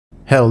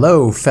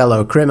Hello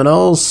fellow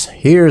criminals,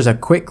 here's a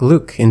quick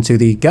look into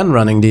the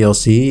Gunrunning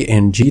DLC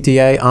in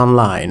GTA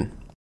Online.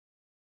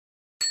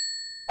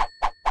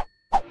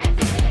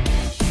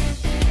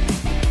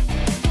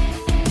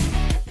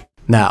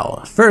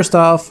 Now, first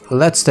off,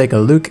 let's take a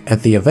look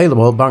at the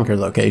available bunker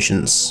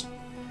locations.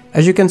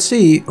 As you can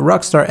see,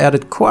 Rockstar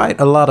added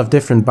quite a lot of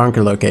different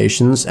bunker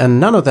locations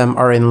and none of them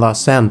are in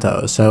Los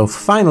Santos, so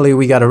finally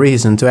we got a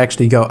reason to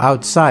actually go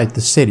outside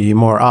the city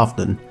more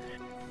often.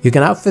 You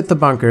can outfit the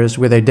bunkers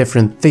with a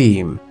different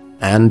theme,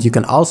 and you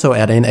can also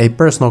add in a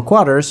personal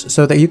quarters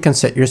so that you can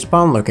set your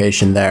spawn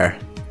location there.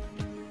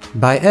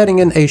 By adding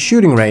in a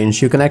shooting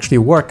range, you can actually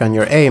work on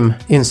your aim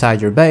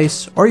inside your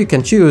base, or you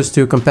can choose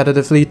to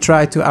competitively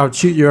try to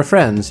outshoot your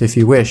friends if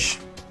you wish.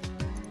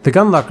 The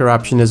gun locker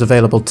option is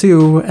available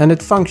too, and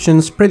it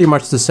functions pretty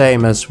much the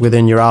same as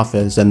within your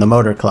office and the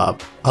motor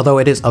club, although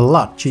it is a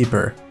lot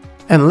cheaper.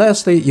 And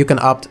lastly, you can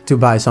opt to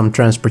buy some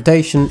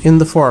transportation in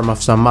the form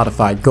of some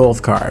modified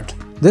golf cart.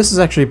 This is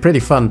actually pretty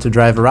fun to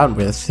drive around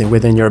with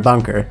within your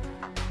bunker.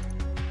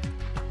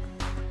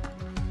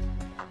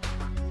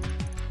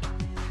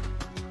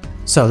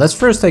 So let's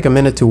first take a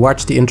minute to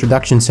watch the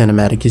introduction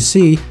cinematic you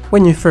see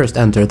when you first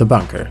enter the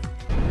bunker.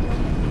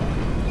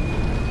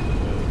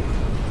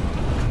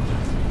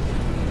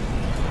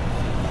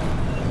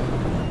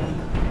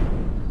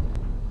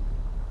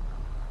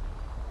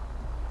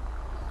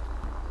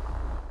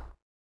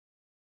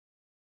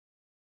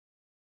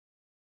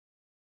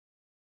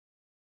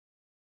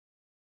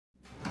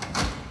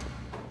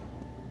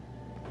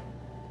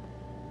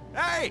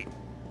 Hey!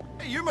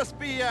 You must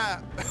be,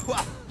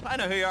 well, I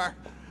know who you are.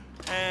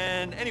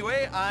 And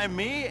anyway, I'm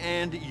me,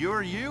 and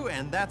you're you,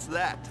 and that's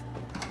that.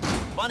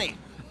 Funny.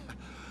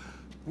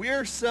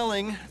 We're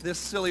selling this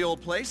silly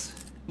old place.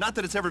 Not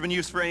that it's ever been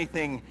used for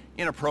anything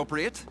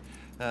inappropriate.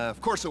 Of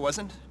course it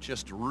wasn't.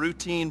 Just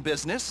routine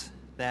business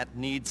that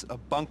needs a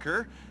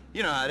bunker.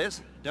 You know how it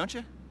is, don't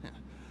you? Yeah.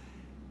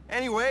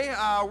 Anyway,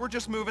 we're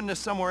just moving to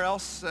somewhere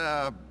else,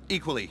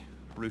 equally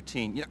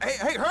routine. You know,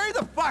 hey, hurry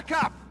the fuck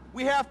up!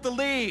 We have to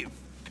leave.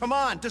 Come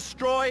on,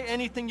 destroy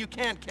anything you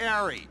can't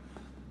carry.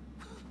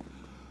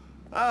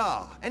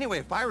 Oh, anyway,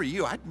 if I were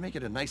you, I'd make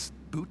it a nice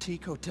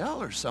boutique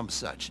hotel or some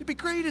such. It'd be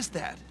great as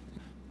that.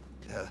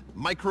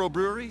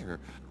 Microbrewery or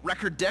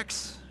record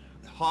decks,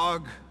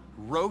 hog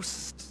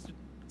roast.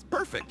 It's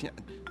perfect. Yeah.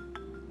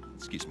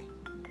 Excuse me.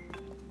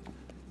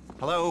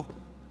 Hello?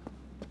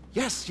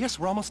 Yes,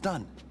 we're almost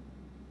done.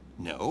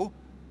 No,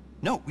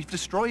 we've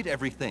destroyed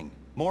everything.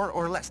 More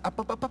or less. Up.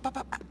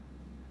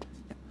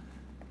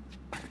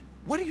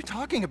 What are you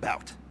talking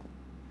about?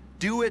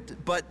 Do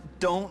it, but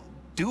don't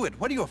do it.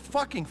 What are you, a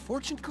fucking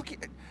fortune cookie?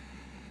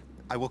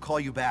 I will call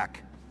you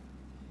back.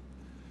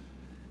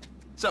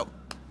 So,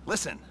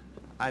 listen,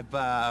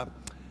 how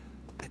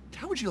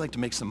would you like to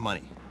make some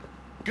money?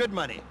 Good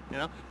money, you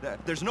know?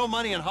 There's no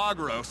money in hog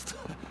roast,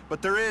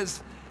 but there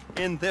is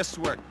in this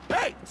work.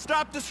 Hey,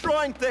 stop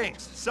destroying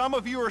things. Some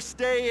of you are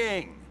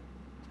staying.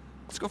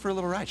 Let's go for a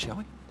little ride, shall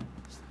we?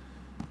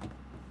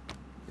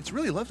 It's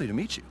really lovely to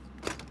meet you.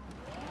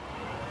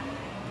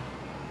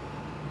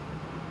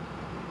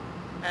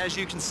 As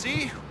you can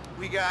see,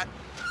 we got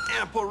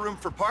ample room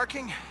for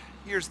parking.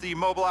 Here's the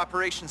mobile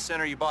operations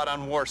center you bought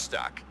on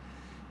Warstock.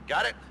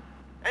 Got it?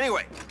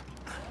 Anyway,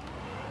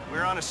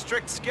 we're on a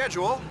strict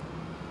schedule.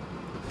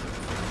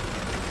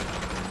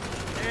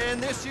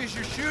 And this is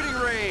your shooting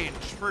range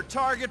for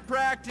target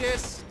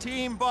practice,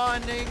 team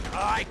bonding.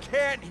 I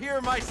can't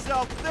hear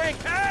myself think.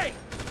 Hey,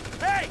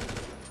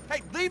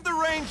 leave the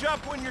range up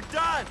when you're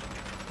done.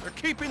 They're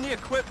keeping the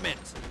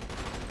equipment.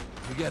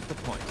 You get the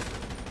point.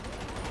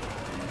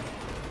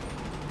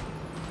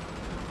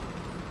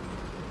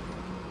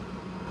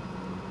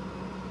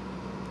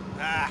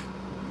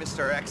 Missed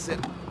our exit.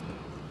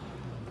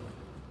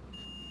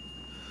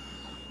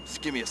 Just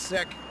give me a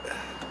sec.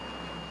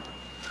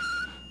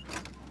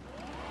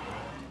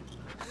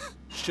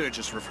 Should have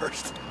just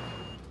reversed.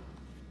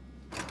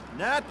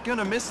 Not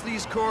gonna miss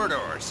these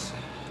corridors.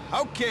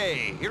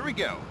 Okay, here we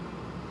go.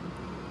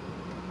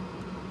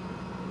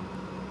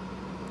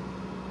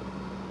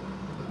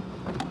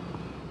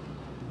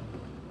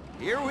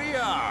 Here we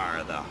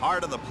are, the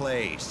heart of the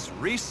place.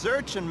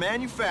 Research and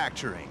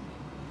manufacturing.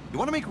 You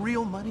want to make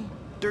real money?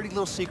 Dirty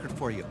little secret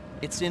for you.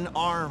 It's in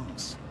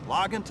arms.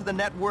 Log into the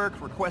network,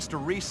 request a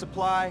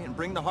resupply, and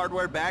bring the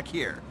hardware back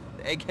here.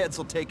 The eggheads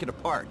will take it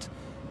apart.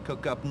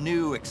 Cook up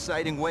new,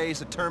 exciting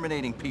ways of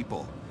terminating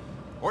people.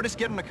 Or just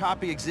get them to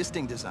copy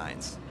existing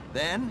designs.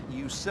 Then,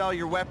 you sell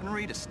your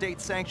weaponry to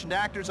state-sanctioned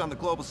actors on the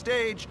global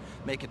stage,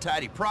 make a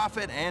tidy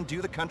profit, and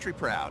do the country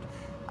proud.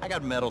 I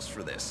got medals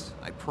for this,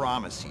 I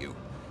promise you.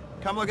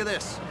 Come look at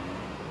this.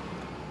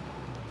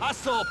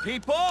 Hustle,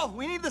 people!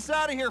 We need this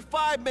out of here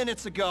 5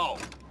 minutes ago.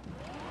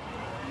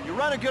 You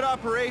run a good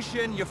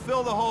operation, you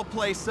fill the whole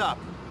place up.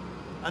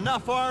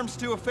 Enough arms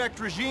to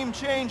effect regime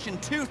change in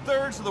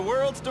 2/3 of the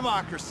world's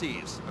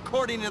democracies,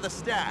 according to the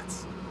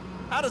stats.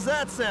 How does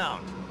that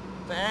sound?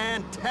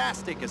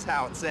 Fantastic is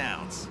how it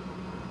sounds.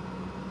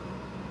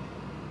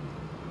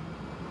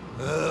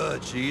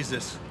 Ugh,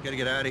 Jesus. Gotta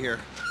get out of here.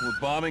 We're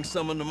bombing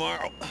someone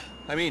tomorrow.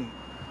 I mean,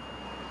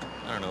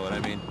 I don't know what I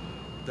mean.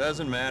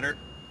 Doesn't matter.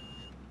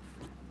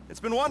 It's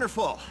been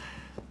wonderful.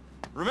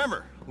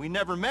 Remember, we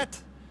never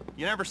met.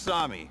 You never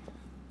saw me.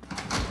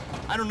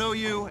 I don't know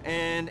you,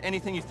 and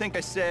anything you think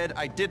I said,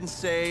 I didn't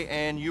say,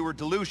 and you were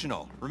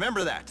delusional.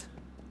 Remember that.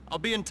 I'll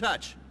be in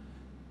touch.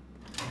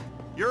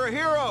 You're a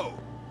hero!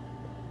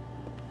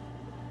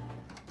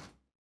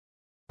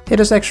 It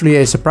is actually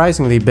a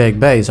surprisingly big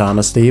base,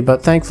 honestly,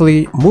 but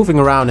thankfully moving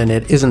around in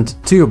it isn't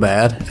too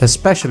bad,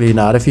 especially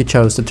not if you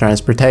chose the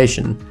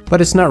transportation. But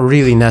it's not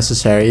really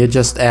necessary, it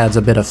just adds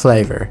a bit of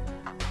flavor.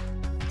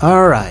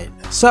 Alright,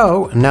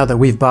 so now that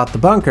we've bought the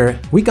bunker,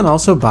 we can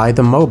also buy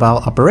the mobile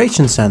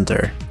operations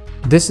center.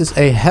 This is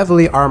a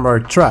heavily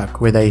armored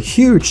truck with a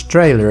huge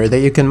trailer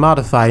that you can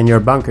modify in your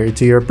bunker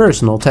to your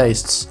personal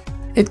tastes.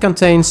 It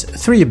contains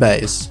 3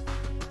 bays.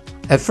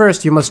 At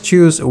first you must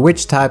choose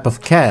which type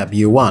of cab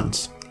you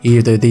want.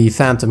 Either the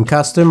Phantom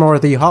Custom or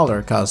the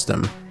Hauler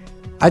Custom.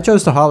 I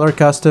chose the Hauler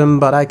Custom,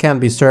 but I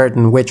can't be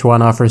certain which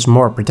one offers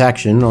more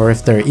protection or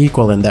if they're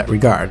equal in that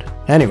regard.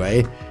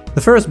 Anyway,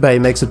 the first bay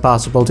makes it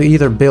possible to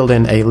either build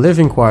in a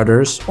living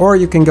quarters or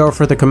you can go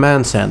for the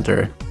command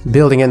center.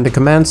 Building in the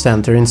command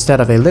center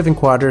instead of a living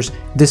quarters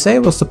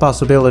disables the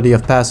possibility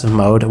of passive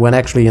mode when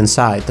actually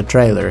inside the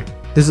trailer.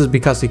 This is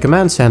because the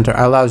command center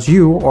allows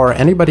you or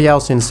anybody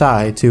else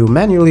inside to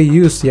manually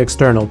use the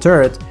external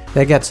turret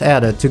that gets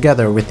added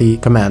together with the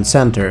command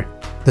center.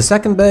 The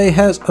second bay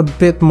has a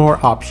bit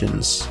more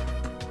options.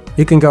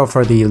 You can go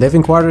for the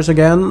living quarters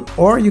again,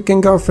 or you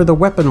can go for the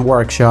weapon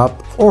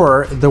workshop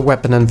or the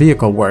weapon and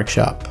vehicle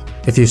workshop.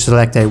 If you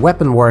select a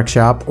weapon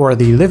workshop or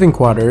the living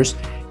quarters,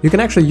 you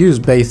can actually use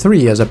bay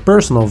 3 as a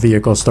personal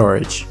vehicle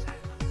storage.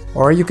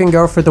 Or you can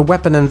go for the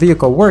weapon and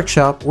vehicle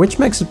workshop, which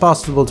makes it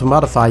possible to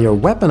modify your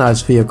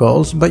weaponized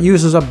vehicles, but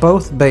uses up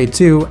both bay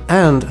 2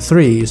 and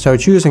 3, so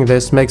choosing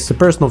this makes the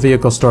personal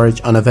vehicle storage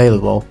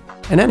unavailable.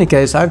 In any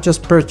case, I've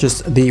just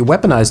purchased the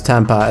weaponized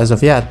Tampa as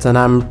of yet, and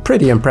I'm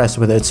pretty impressed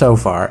with it so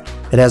far.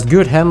 It has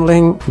good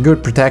handling,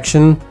 good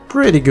protection,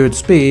 pretty good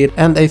speed,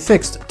 and a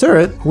fixed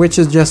turret, which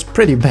is just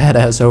pretty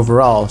badass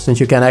overall, since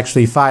you can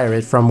actually fire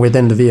it from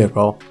within the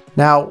vehicle.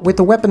 Now, with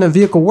the Weapon and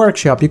Vehicle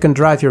Workshop you can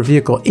drive your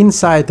vehicle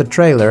inside the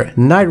trailer,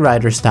 Knight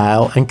Rider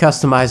style, and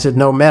customize it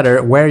no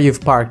matter where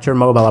you've parked your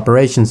mobile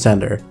operations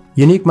center.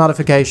 Unique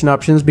modification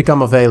options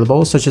become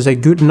available, such as a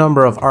good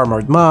number of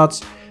armored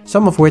mods,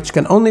 some of which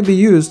can only be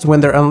used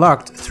when they're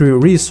unlocked through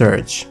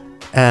research.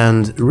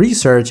 And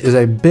research is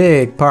a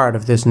big part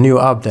of this new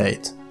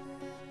update.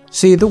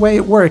 See, the way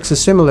it works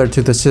is similar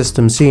to the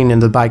system seen in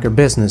the biker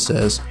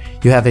businesses.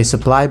 You have a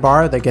supply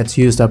bar that gets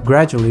used up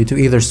gradually to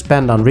either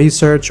spend on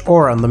research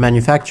or on the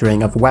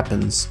manufacturing of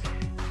weapons.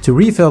 To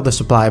refill the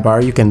supply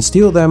bar you can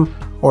steal them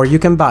or you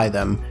can buy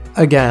them,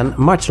 again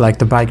much like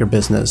the biker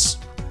business.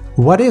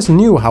 What is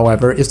new,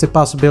 however, is the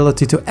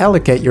possibility to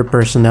allocate your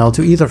personnel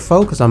to either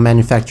focus on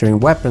manufacturing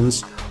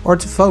weapons or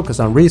to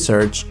focus on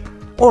research.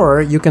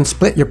 Or you can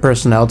split your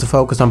personnel to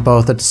focus on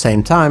both at the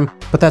same time,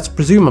 but that's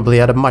presumably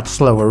at a much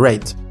slower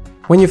rate.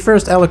 When you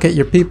first allocate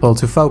your people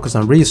to focus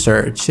on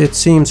research, it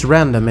seems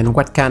random in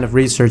what kind of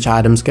research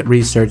items get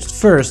researched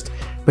first,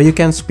 but you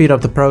can speed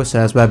up the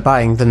process by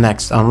buying the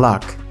next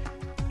unlock.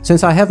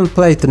 Since I haven't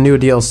played the new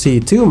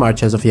DLC too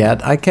much as of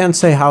yet, I can't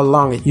say how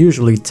long it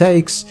usually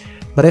takes,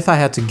 but if I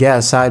had to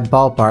guess, I'd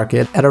ballpark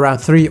it at around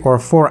 3 or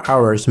 4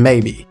 hours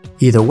maybe.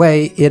 Either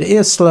way, it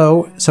is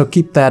slow, so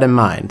keep that in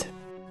mind.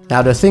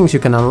 Now, the things you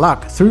can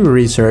unlock through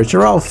research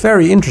are all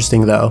very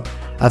interesting though.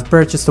 I've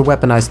purchased the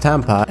weaponized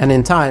Tampa, and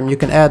in time you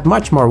can add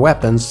much more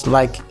weapons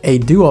like a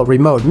dual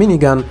remote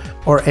minigun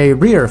or a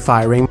rear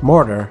firing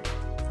mortar.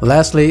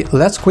 Lastly,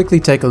 let's quickly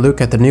take a look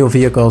at the new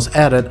vehicles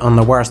added on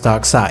the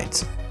Warstock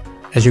site.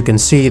 As you can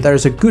see,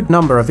 there's a good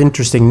number of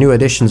interesting new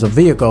additions of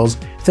vehicles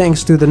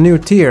thanks to the new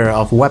tier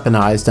of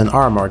weaponized and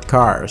armored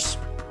cars.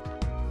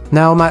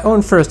 Now, my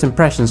own first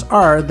impressions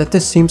are that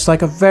this seems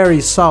like a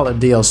very solid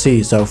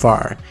DLC so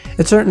far.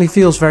 It certainly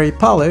feels very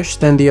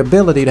polished, and the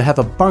ability to have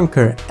a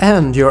bunker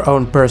and your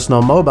own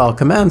personal mobile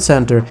command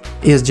center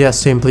is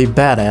just simply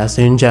badass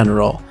in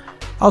general.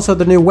 Also,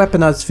 the new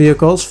weaponized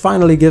vehicles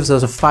finally gives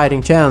us a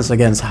fighting chance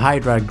against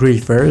Hydra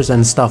griefers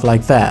and stuff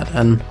like that,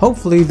 and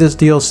hopefully this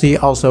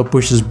DLC also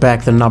pushes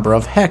back the number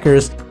of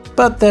hackers,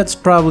 but that's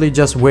probably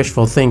just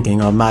wishful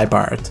thinking on my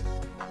part.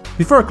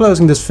 Before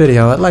closing this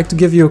video, I'd like to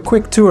give you a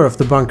quick tour of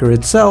the bunker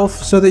itself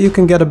so that you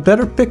can get a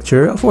better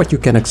picture of what you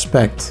can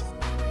expect.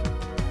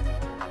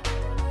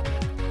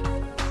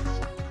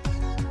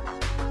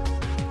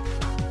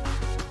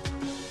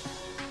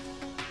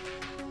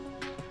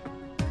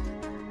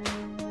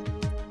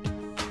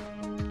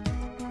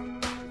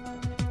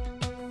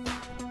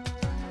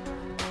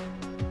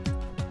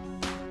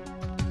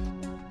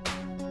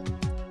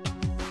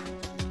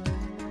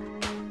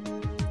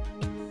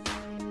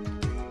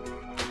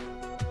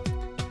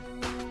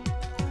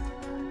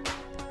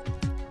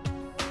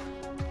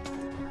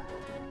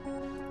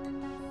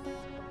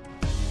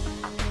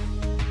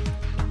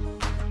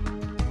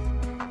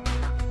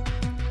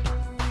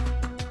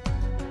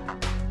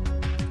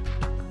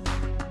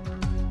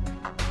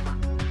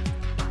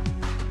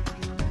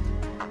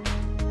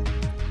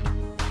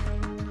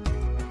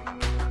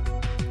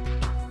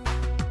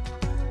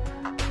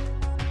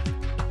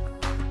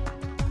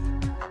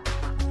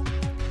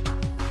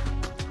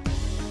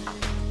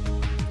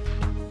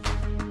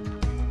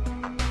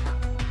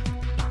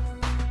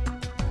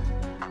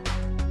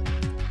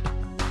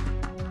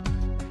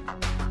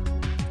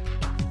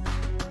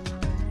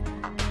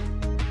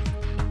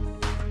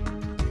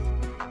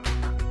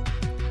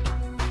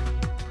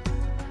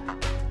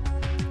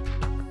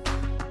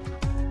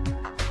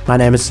 My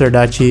name is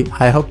SirDutchie.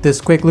 I hope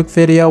this quick look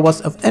video was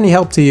of any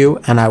help to you,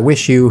 and I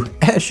wish you,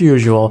 as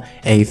usual,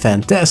 a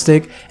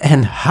fantastic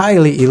and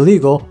highly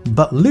illegal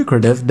but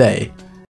lucrative day.